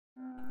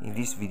In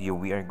this video,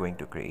 we are going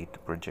to create a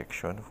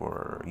projection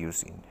for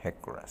using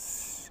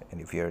HECRAS.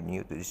 And if you are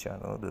new to this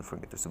channel, don't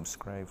forget to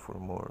subscribe for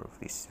more of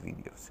these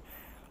videos.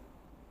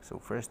 So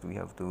first, we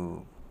have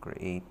to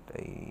create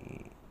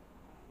a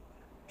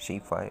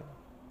shapefile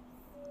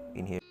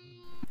in here.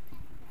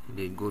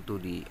 Then go to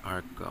the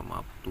arc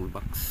map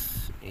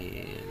toolbox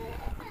and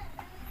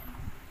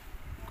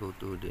go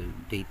to the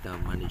data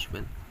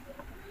management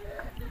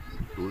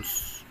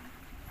tools.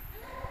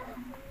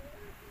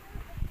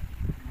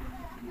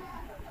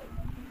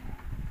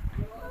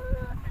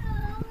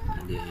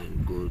 And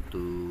then go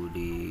to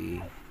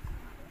the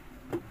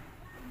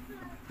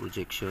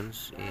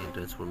projections and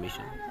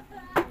transformation,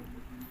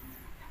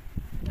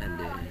 and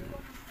then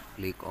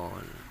click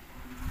on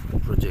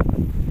project,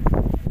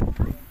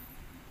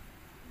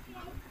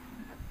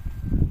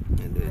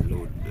 and then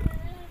load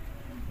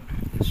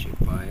the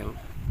shapefile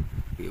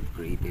we have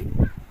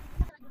created.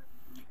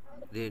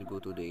 Then go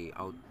to the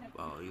out,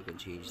 you can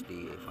change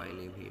the file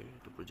name here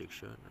to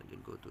projection, and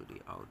then go to the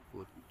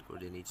output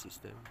coordinate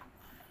system,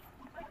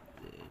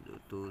 then go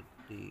to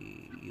the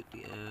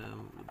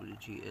UTM,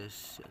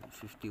 WGS, and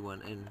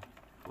 51N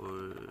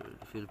for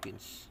the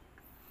Philippines.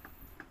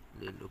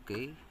 Then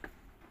OK.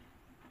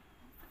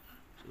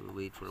 So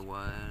wait for a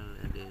while,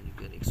 and then you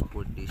can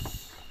export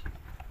this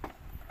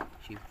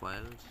shape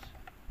files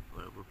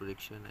for our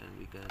projection, and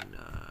we can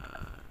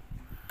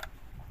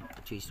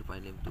change the file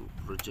name to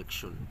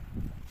projection.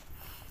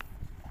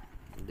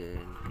 And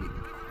then click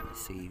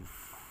save.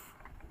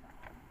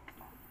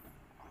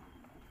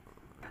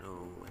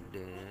 And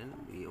then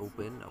we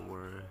open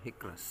our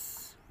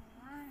HECRAS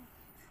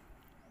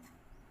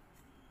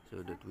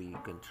so that we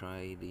can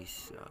try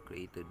this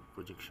created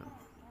projection.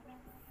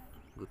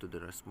 Go to the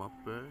RAS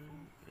mapper,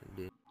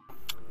 and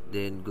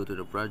then go to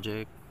the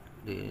project,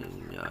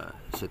 then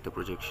set the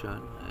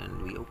projection,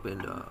 and we open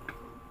the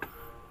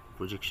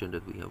projection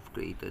that we have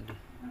created.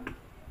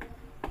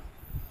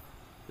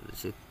 So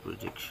set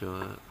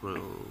projection pro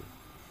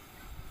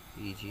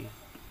EG,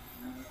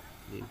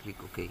 then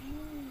click OK,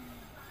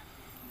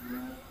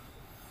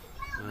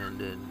 and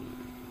then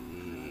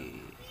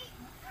we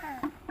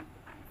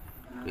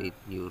create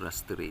new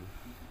raster terrain.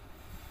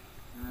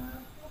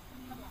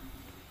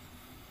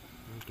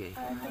 Okay.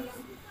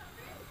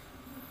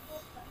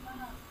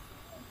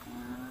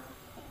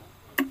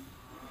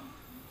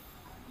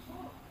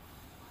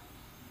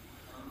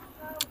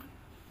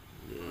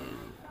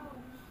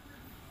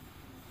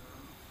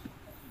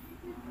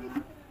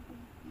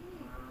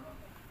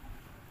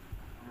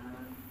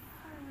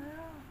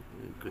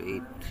 Then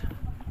create,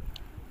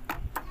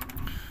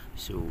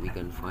 so we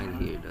can find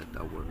here that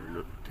our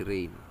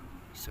terrain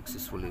is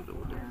successfully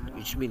loaded,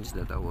 which means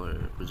that our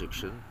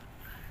projection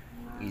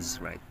is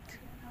right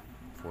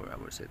for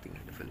our setting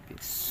in the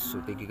Philippines.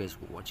 So thank you guys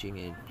for watching,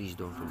 and please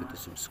don't forget to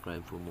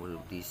subscribe for more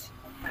of these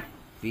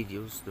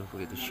videos. Don't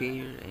forget to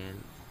share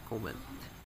and comment.